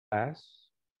class.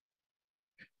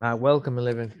 Welcome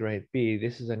 11th grade B.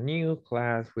 This is a new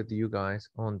class with you guys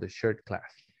on the shared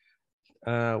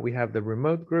class. We have the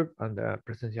remote group and the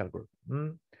presential group.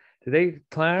 Today's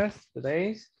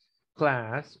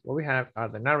class, what we have are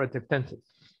the narrative tenses.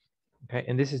 Okay,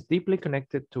 and this is deeply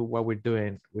connected to what we're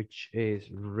doing, which is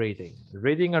reading.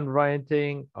 Reading and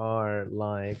writing are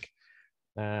like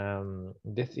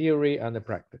the theory and the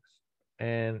practice.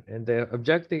 And the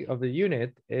objective of the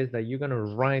unit is that you're going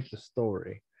to write the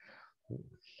story,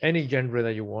 any genre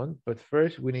that you want. But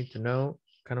first, we need to know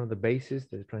kind of the basis,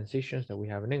 the transitions that we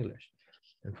have in English.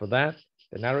 And for that,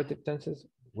 the narrative tenses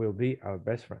will be our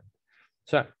best friend.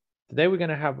 So today we're going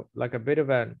to have like a bit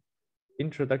of an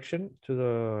introduction to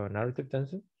the narrative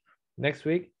tenses. Next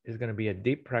week is going to be a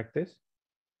deep practice.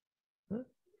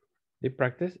 Deep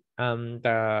practice. And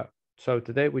so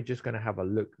today we're just going to have a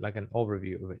look, like an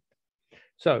overview of it.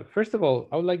 So first of all,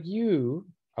 I would like you,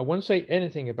 I won't say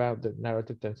anything about the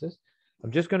narrative tenses. I'm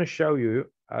just going to show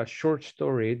you a short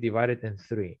story divided in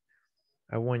 3.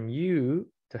 I want you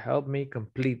to help me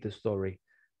complete the story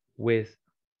with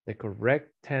the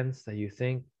correct tense that you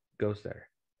think goes there.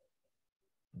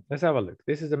 Let's have a look.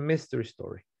 This is a mystery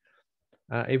story.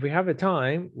 If we have the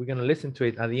time, we're going to listen to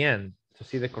it at the end to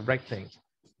see the correct thing.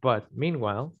 But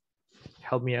meanwhile,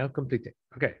 help me out complete it.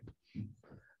 Okay.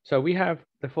 So we have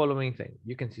the following thing.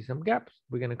 You can see some gaps.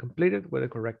 We're going to complete it with the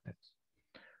correct tense.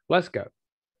 Let's go.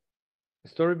 The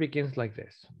story begins like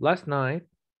this. Last night,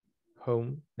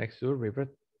 home next to the river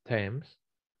Thames,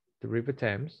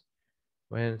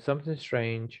 when something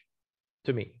strange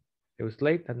to me. It was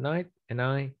late at night and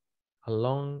a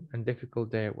long and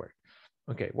difficult day at work.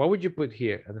 Okay, what would you put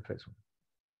here at the first one?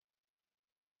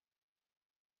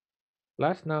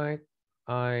 Last night,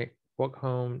 I walked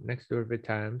home next to the river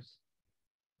Thames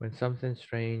when something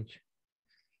strange.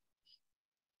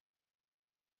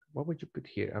 What would you put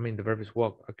here? I mean, the verb is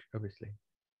walk, obviously.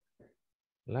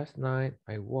 Last night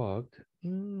I walked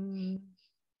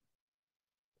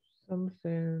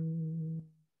something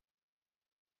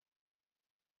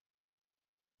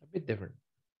a bit different,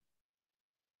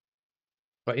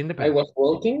 but in the past. I was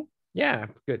walking. Yeah,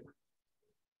 good.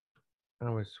 I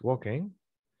was walking.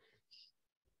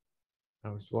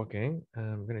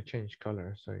 I'm gonna change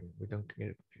color so we don't get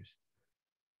confused.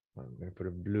 I'm gonna put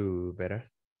a blue better.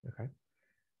 Okay.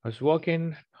 I was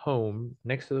walking home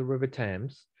next to the River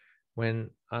Thames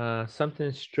when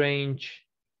something strange.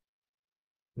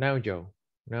 Now, Joe.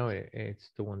 Now it's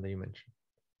the one that you mentioned.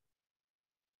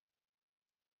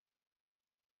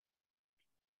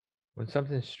 When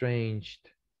something strange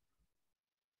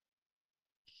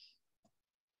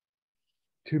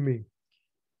to me.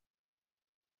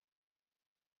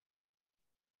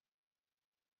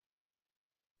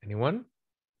 Anyone?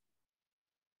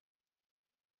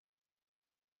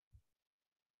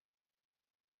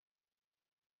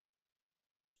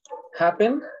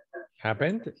 Happened.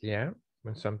 Happened, yeah.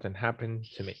 When something happened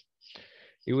to me.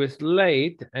 It was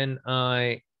late and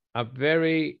a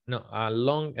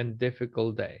long and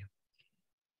difficult day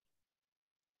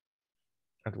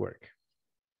at work.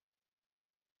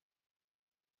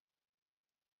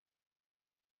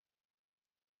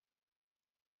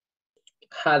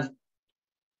 Had.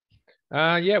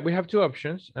 Yeah, we have two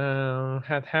options.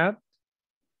 Had,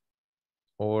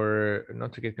 or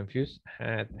not to get confused,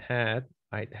 I'd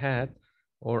had,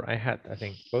 or I had, I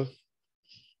think both.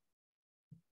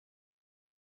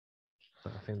 I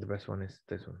think the best one is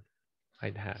this one.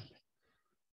 I'd had.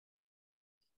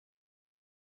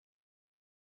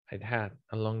 I'd had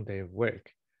a long day of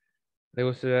work. There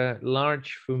was a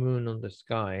large full moon on the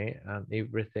sky and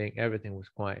everything was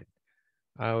quiet.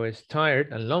 I was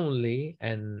tired and lonely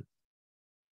and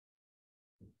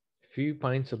few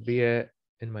pints of beer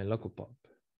in my local pub.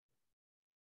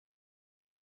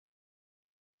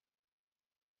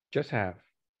 Just have.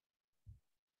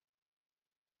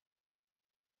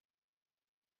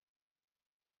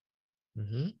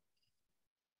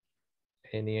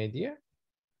 Any idea?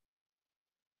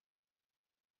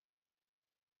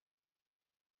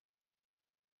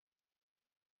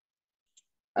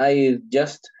 I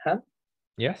just had.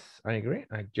 Yes, I agree.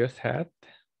 I just had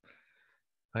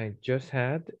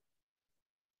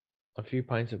a few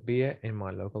pints of beer in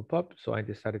my local pub, so I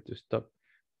decided to stop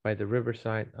by the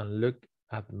riverside and look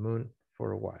at the moon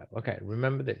for a while. Okay,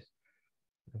 remember this.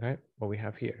 Okay, what we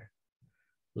have here.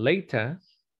 Later,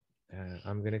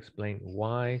 I'm going to explain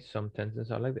why some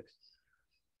tenses are like this.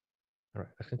 All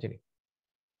right, let's continue.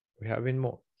 We have in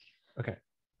more. Okay,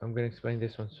 I'm going to explain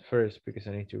this one first because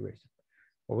I need to erase it.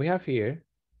 What we have here,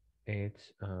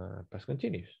 it's past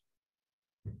continuous.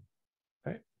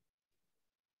 Okay.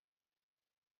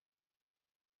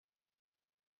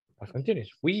 Past continuous.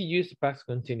 We use past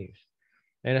continuous.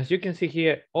 And as you can see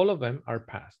here, all of them are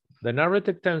past. The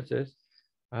narrative tenses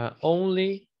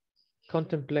only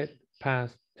contemplate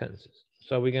past tenses.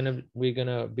 So we're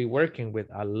gonna be working with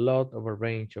a lot of a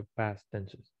range of past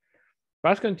tenses.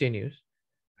 Past continuous,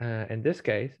 in this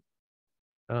case,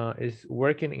 is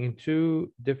working in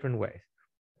two different ways.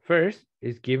 First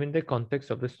is giving the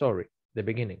context of the story, the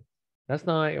beginning. Last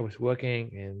night I was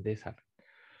working and this happened.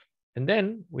 And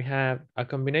then we have a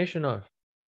combination of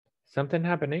something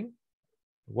happening,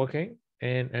 working,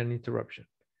 and an interruption.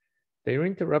 The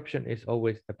interruption is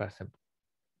always the past simple.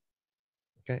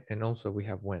 Okay, and also we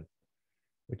have when,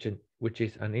 which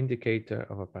is an indicator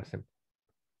of a past simple.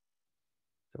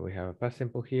 So we have a past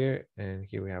simple here, and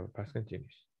here we have a past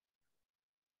continuous.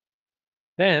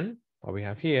 Then what we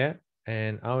have here,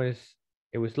 and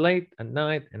it was late at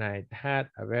night, and I had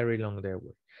a very long day at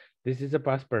work. This is a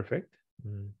past perfect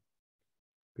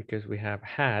because we have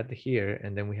had here,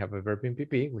 and then we have a verb in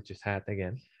PP, which is had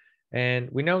again. And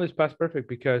we know this past perfect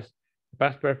because the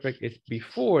past perfect is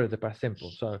before the past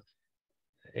simple. So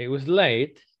it was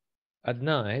late at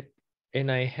night,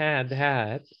 and I had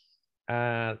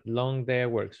a long day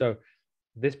at work. So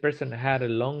this person had a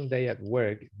long day at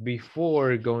work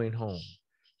before going home.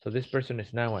 So this person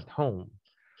is now at home.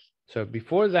 So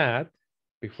before that,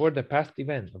 before the past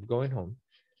event of going home,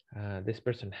 this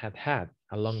person had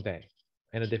a long day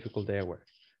and a difficult day at work.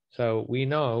 So we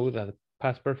know that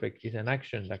past perfect is an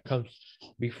action that comes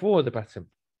before the past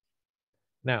simple.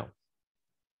 Now,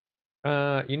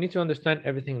 you need to understand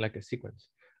everything like a sequence.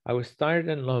 I was tired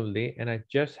and lonely, and I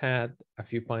just had a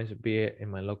few pints of beer in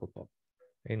my local pub.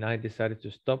 And I decided to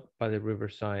stop by the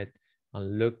riverside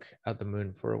and look at the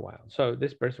moon for a while. So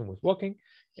this person was walking,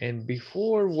 and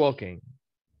before walking,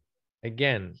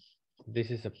 again,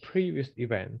 this is a previous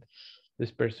event.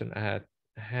 This person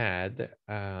had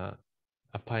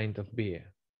a pint of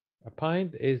beer. A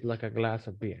pint is like a glass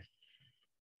of beer.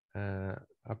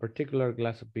 A particular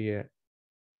glass of beer,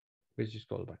 which is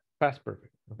called past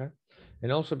perfect. Okay,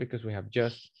 and also because we have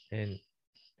just, and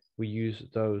we use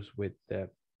those with the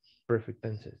perfect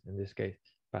tenses. In this case,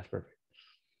 past perfect.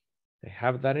 They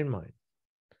have that in mind.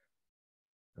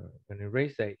 I'm gonna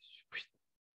erase that.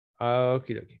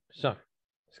 Okie dokie. So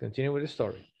let's continue with the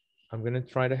story. I'm gonna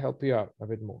try to help you out a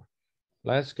bit more.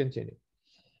 Let's continue.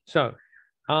 So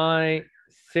I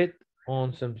sit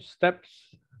on some steps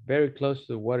very close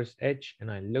to the water's edge, and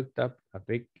I looked up a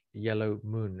big yellow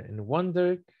moon and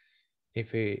wondered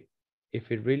if it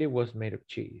really was made of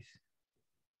cheese.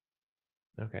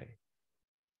 Okay.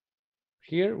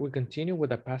 Here we continue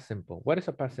with a past simple. What is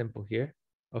a past simple here?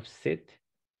 Of sit.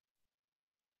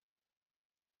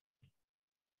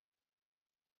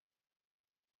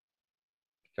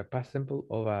 It's a past simple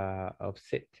of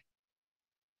sit.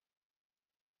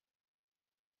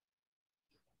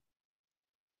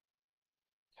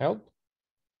 Help?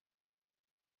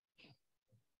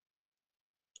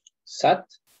 Sat.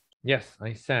 Yes,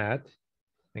 I sat.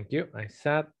 Thank you. I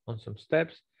sat on some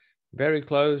steps very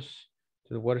close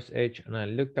to the water's edge, and I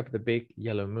looked up the big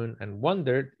yellow moon and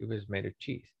wondered if it was made of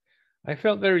cheese. I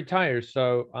felt very tired,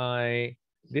 so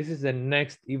this is the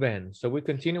next event. So we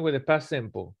continue with the past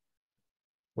simple.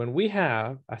 When we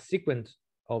have a sequence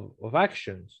of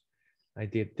actions, I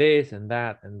did this and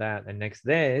that and that, and next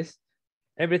this,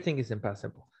 everything is in past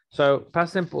simple. So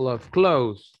past simple of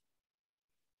close.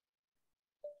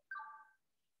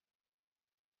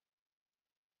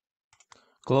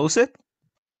 Close it.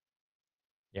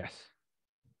 Yes.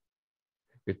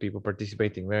 Good people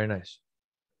participating. Very nice.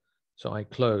 So I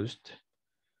closed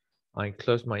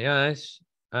my eyes,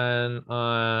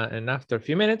 and after a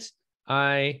few minutes,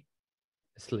 I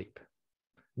sleep.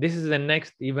 This is the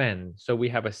next event. So we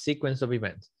have a sequence of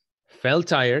events. Felt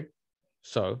tired,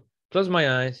 so close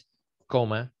my eyes,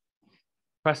 comma,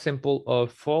 past simple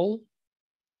of fall.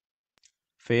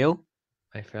 Fail.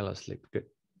 I fell asleep. Good.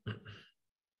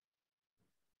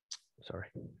 Sorry,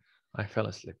 I fell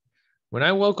asleep. When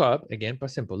I woke up, again,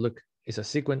 past simple, look, it's a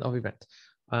sequence of events.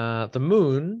 The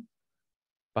moon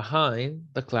behind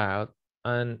the cloud,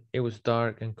 and it was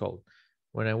dark and cold.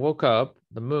 When I woke up,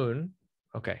 the moon,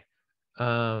 okay.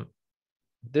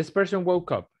 This person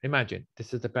woke up. Imagine,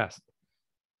 this is the past.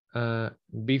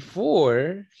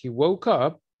 Before he woke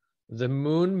up, the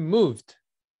moon moved.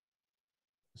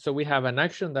 So we have an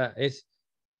action that is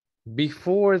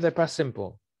before the past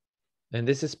simple, and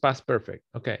this is past perfect.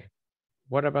 Okay,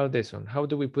 what about this one? How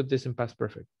do we put this in past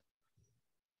perfect?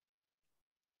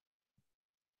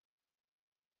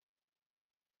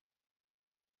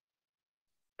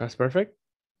 Past perfect?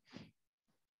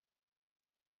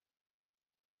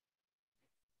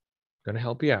 Gonna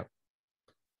help you out.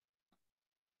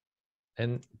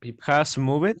 And people Has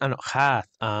moved? No, has.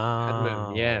 had moved.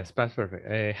 Ah. Yes, past perfect.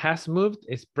 Has moved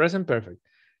is present perfect.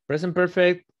 Present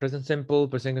perfect, present simple,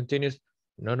 present continuous.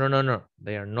 No, no, no, no.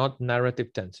 They are not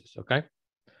narrative tenses, okay?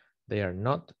 They are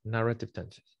not narrative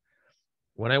tenses.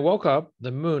 When I woke up,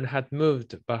 the moon had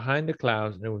moved behind the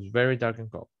clouds and it was very dark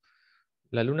and cold.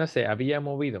 La luna se había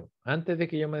movido antes de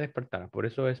que yo me despertara. Por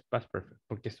eso es past perfect,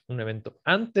 porque es un evento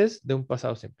antes de un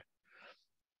pasado simple,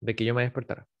 de que yo me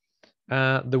despertara.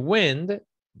 The wind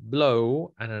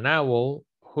blow and an owl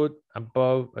hoot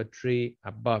above a tree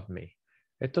above me.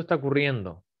 Esto está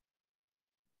ocurriendo.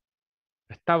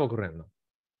 Estaba ocurriendo.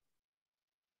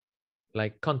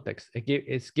 Like context.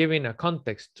 It's giving a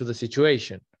context to the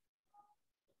situation.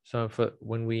 So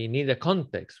when we need a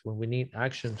context, when we need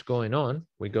actions going on,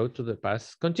 we go to the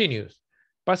past continuous.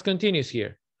 Past continuous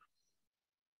here.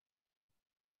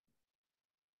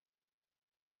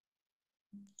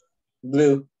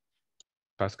 Blue.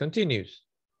 Past continuous.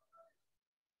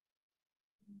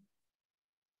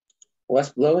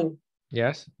 Was blowing.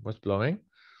 Yes, was blowing.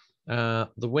 The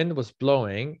wind was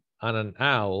blowing and an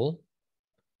owl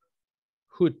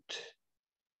hoot.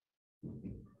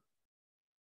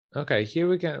 Okay, here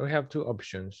we have two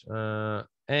options, and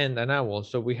an owl.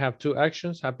 So we have two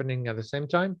actions happening at the same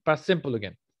time. Past simple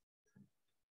again.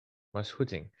 Was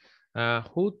hooting.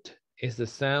 Hoot is the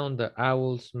sound that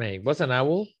owls make. What's an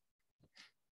owl?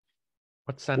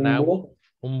 What's an owl?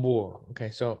 Un búho.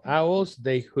 Okay, so owls,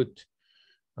 they hoot.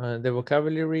 The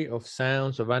vocabulary of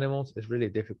sounds of animals is really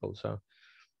difficult, so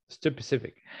it's too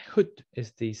specific. Hoot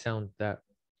is the sound that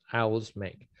owls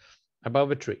make.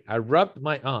 Above a tree. I rubbed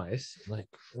my eyes like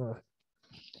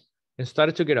and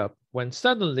started to get up when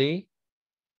suddenly,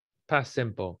 past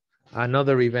simple,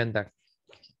 another event that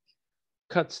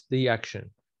cuts the action.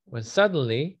 When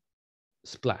suddenly,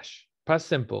 splash. Past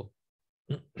simple.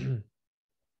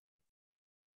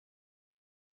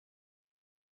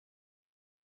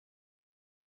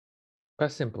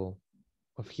 Past simple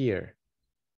of here.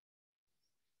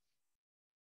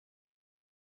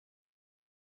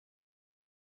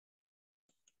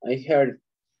 I heard.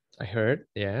 I heard,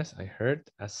 yes, I heard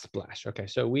a splash. Okay,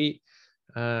 so we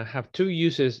have two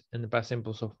uses in the past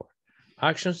simple so far.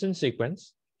 Actions in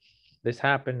sequence, this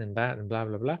happened and that and blah,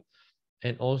 blah, blah.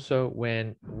 And also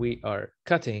when we are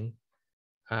cutting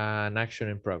an action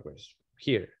in progress.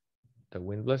 Here, the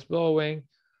wind was blowing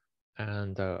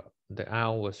and the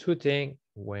owl was hooting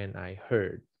when I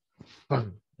heard,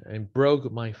 bam, and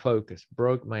broke my focus,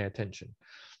 broke my attention.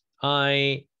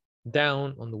 I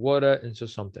down on the water and saw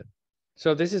something.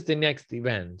 So this is the next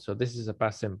event. So this is a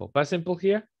past simple. Past simple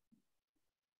here.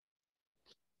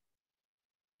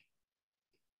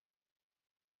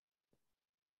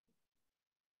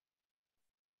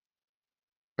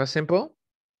 Past simple.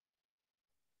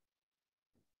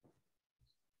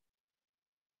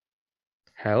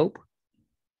 Help.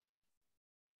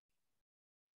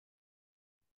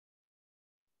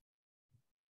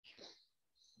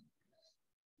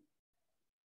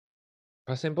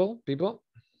 Past simple, people.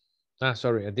 Ah,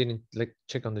 sorry, I didn't like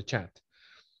check on the chat.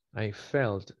 I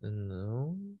felt,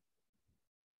 no.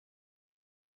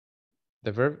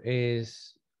 The verb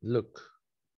is look.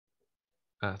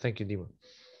 Ah, thank you, Dimo.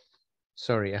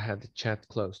 Sorry, I had the chat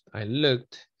closed. I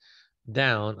looked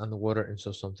down on the water and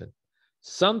saw something.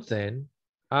 Something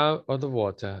out of the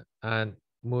water and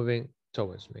moving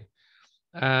towards me.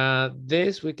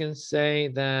 This we can say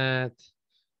that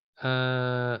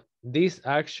these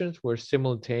actions were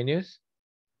simultaneous.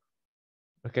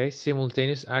 Okay,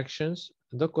 simultaneous actions.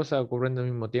 Dos cosas ocurriendo al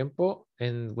mismo tiempo.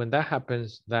 And when that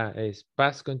happens, that is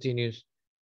past continuous,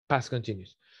 past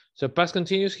continuous. So past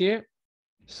continuous here,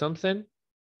 something.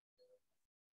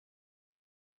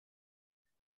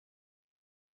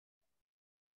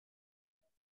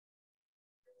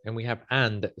 And we have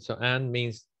and. So and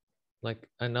means like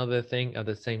another thing at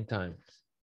the same time.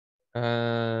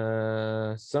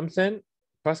 Something,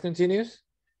 past continuous.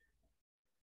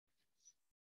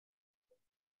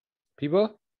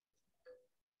 People?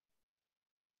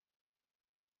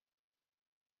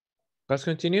 Past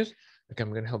continuous? Okay,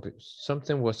 I'm gonna help you.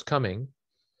 Something was coming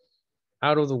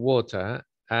out of the water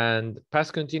and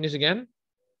past continuous again?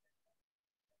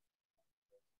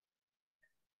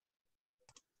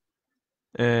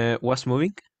 Was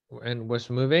moving. And was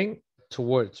moving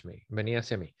towards me. Venía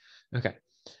hacia mí. Okay.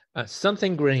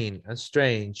 Something green and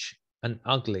strange and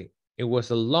ugly. It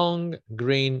was a long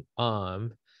green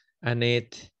arm and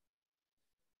it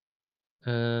I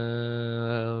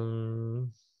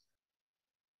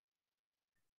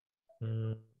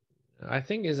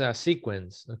think it's a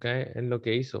sequence, okay? Es lo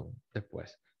que hizo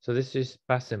después. So this is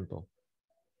past simple.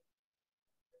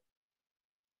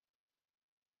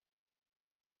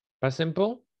 Past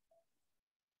simple.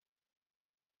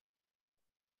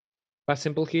 Past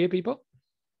simple here, people.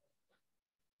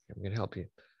 I'm going to help you.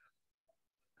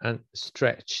 And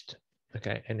stretched.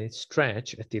 Okay, and it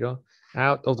stretched, estiró,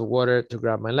 out of the water to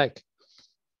grab my leg.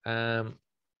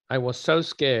 I was so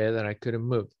scared that I couldn't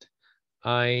move.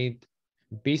 I'd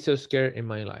be so scared in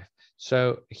my life.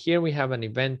 So here we have an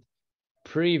event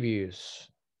previous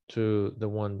to the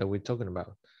one that we're talking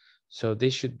about. So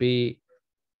this should be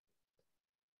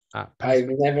I've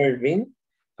never been.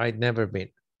 I'd never been.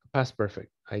 Past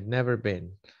perfect. I'd never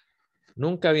been.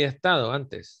 Nunca había estado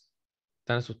antes.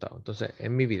 Tan asustado. Entonces,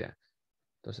 en mi vida.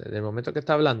 Entonces, del momento que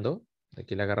está hablando, de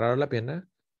que le agarraron la pierna,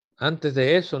 antes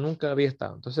de eso nunca había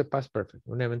estado. Entonces, past perfect,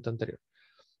 un evento anterior.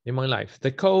 In my life,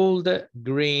 the cold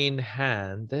green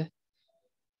hand,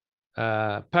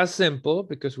 past simple,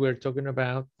 because we're talking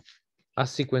about a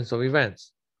sequence of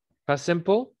events. Past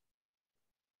simple.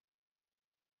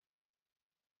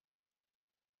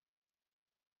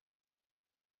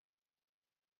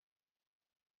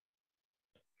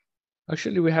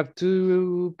 Actually, we have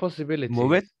two possibilities.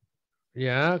 Move it.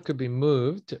 Yeah, could be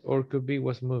moved or could be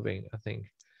was moving, I think.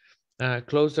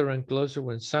 Closer and closer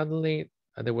when suddenly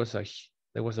there was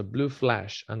a blue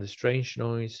flash and a strange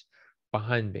noise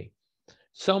behind me.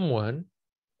 Someone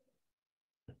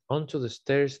onto the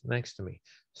stairs next to me.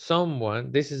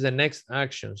 Someone, this is the next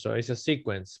action, so it's a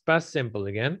sequence. Past simple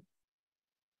again.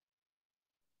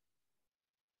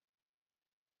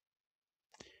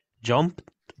 Jumped.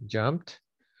 Jumped.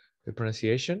 The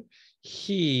pronunciation.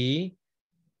 He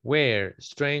wear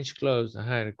strange clothes and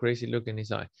had a crazy look in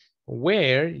his eye.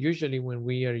 Wear, usually when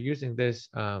we are using this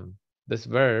this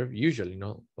verb, usually,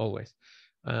 not always,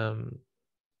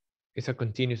 it's a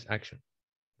continuous action.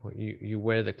 You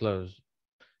wear the clothes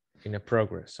in a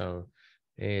progress. So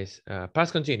it's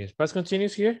past continuous. Past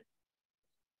continuous here.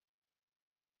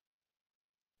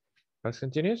 Past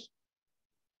continuous.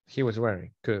 He was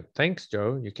wearing. Good. Thanks,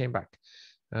 Joe. You came back.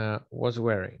 Was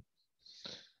wearing.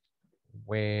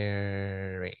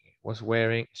 Was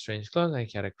wearing strange clothes and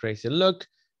he had a crazy look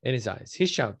in his eyes. He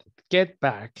shouted, "Get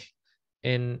back!"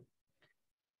 And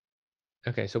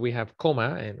okay, so we have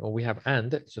comma or we have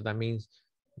and, so that means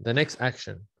the next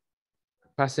action.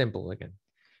 Past simple again.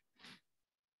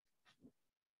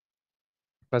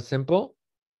 Past simple.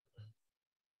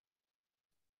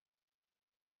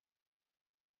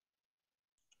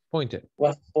 Pointed.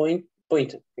 Was pointed.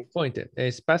 Pointed.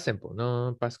 It's past simple,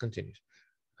 no past continuous.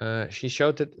 She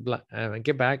shouted,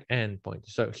 get back and pointed.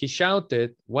 So he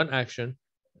shouted one action,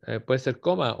 puede ser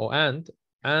coma o and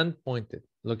pointed.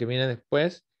 Lo que viene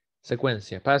después,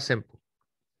 secuencia, past simple.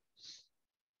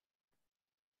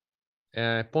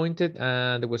 Pointed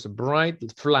and there was a bright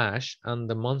flash and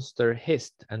the monster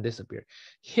hissed and disappeared.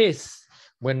 Hiss,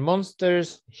 when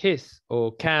monsters hiss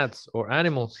or cats or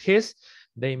animals hiss,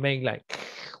 they make like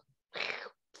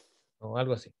o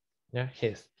algo así. Yeah,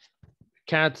 hiss.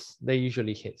 Cats, they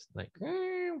usually hiss like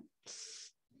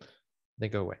they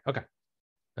go away. Okay,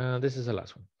 this is the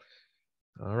last one.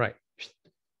 All right.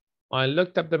 I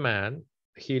looked up the man.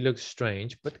 He looks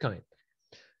strange but kind.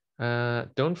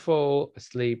 Don't fall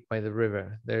asleep by the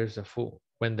river. There's a fool.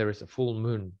 When there is a full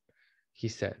moon, he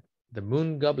said, the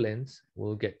moon goblins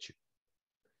will get you.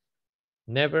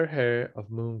 Never heard of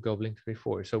moon goblins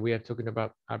before. So we are talking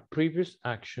about a previous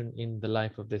action in the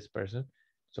life of this person.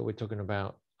 So we're talking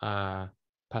about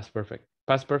past perfect.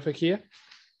 Past perfect here.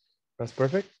 Past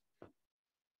perfect.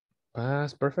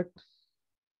 Past perfect.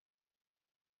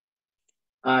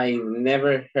 I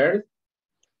never heard.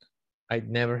 I'd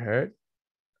never heard.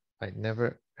 I'd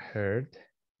never heard.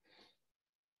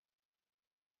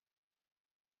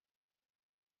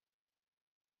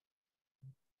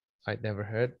 I'd never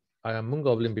heard a moon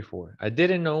goblin before. I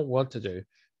didn't know what to do.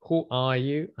 Who are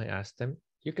you? I asked him.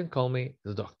 You can call me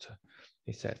the doctor.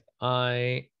 He said,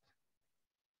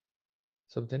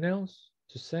 something else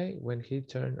to say when he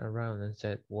turned around and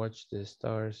said, watch the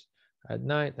stars at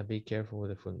night and be careful with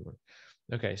the full moon.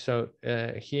 Okay, so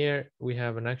here we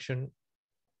have an action.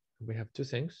 We have two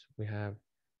things. We have,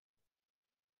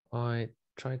 I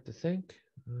tried to think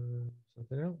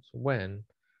something else. When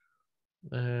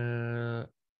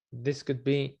this could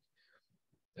be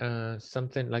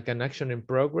something like an action in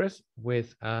progress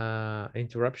with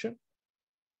interruption.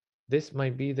 This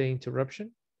might be the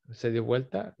interruption. Se dio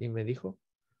vuelta y me dijo.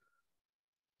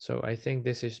 So I think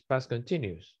this is past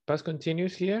continuous. Past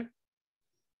continuous here.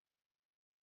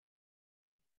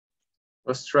 I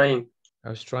was trying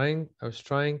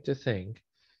to think.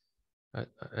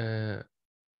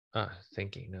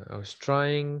 Thinking. No, I was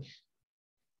trying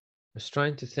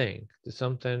to think to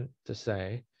something to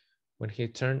say when he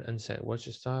turned and said, "Watch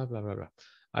your star," blah blah blah.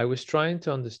 I was trying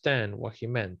to understand what he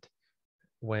meant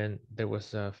when there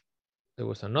was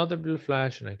another blue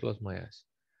flash and I closed my eyes.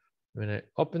 When I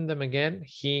opened them again,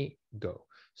 he go.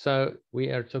 So we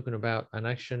are talking about an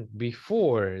action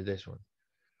before this one.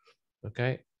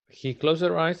 Okay, he closed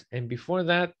her eyes and before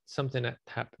that something had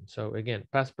happened. So again,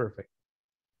 past perfect.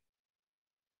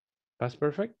 Past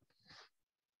perfect.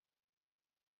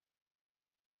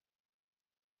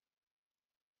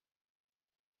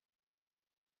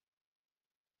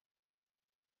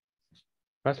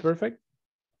 Past perfect.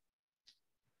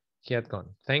 He had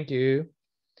gone. Thank you.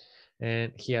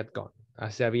 And he had gone.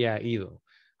 Se había ido.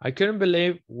 I couldn't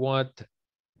believe what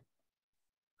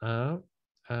on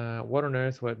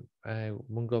earth were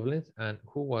moon goblins and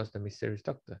who was the mysterious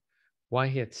doctor? Why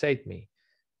he had saved me?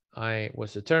 I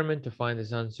was determined to find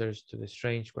his answers to the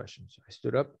strange questions. I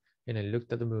stood up and I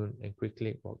looked at the moon and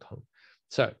quickly walked home.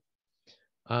 So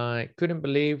I couldn't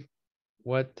believe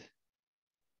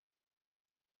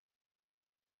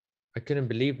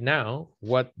now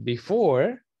what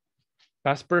before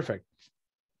past perfect.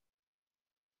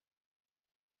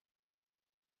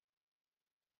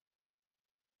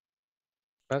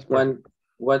 Past perfect.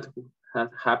 What had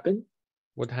happened?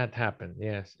 What had happened?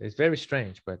 Yes, it's very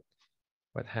strange, but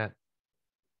what had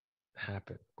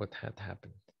happened? What had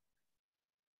happened?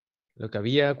 Lo que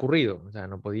había ocurrido, o sea,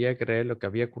 no podía creer lo que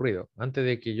había ocurrido. Antes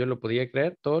de que yo lo podía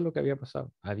creer, todo lo que había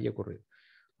pasado había ocurrido.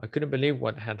 I couldn't believe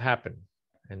what had happened,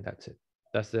 and that's it.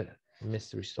 That's the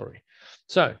mystery story.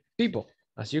 So, people,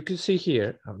 as you can see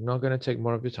here, I'm not going to take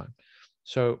more of your time.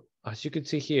 So, as you can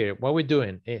see here, what we're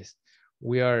doing is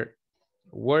we are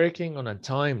working on a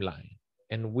timeline,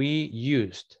 and we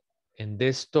used in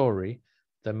this story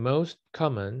the most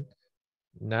common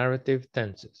narrative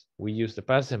tenses. We use the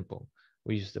past simple,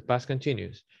 we use the past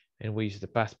continuous, and we use the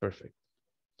past perfect.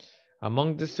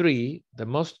 Among the three, the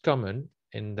most common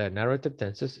in the narrative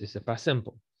tenses is the past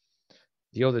simple.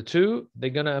 The other two, they're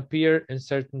gonna appear in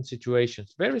certain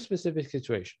situations, very specific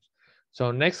situations.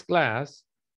 So next class,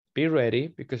 be ready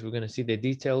because we're gonna see the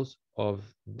details of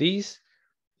these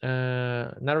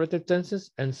narrative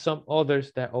tenses and some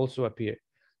others that also appear.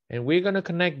 And we're gonna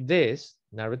connect this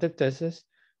narrative tenses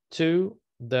to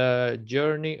the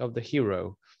journey of the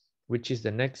hero, which is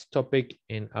the next topic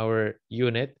in our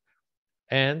unit,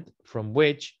 and from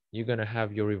which you're gonna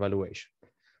have your evaluation.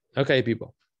 Okay,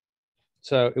 people.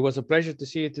 So it was a pleasure to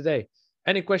see you today.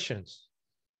 Any questions?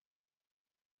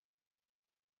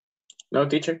 No,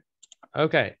 teacher.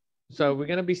 Okay, so we're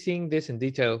gonna be seeing this in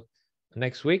detail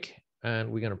next week,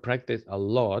 and we're gonna practice a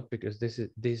lot because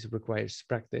this requires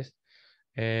practice.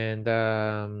 And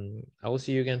I will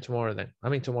see you again tomorrow then. I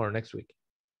mean tomorrow, next week.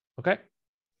 Okay?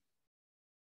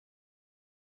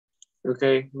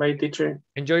 Okay, bye, teacher.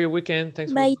 Enjoy your weekend.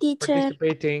 Thanks Bye, for teacher.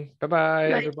 participating.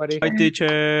 Bye-bye, everybody. Bye,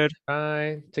 teacher.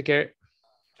 Bye. Take care.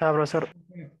 Chao, profesor.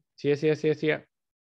 See ya, see ya, see ya, see ya.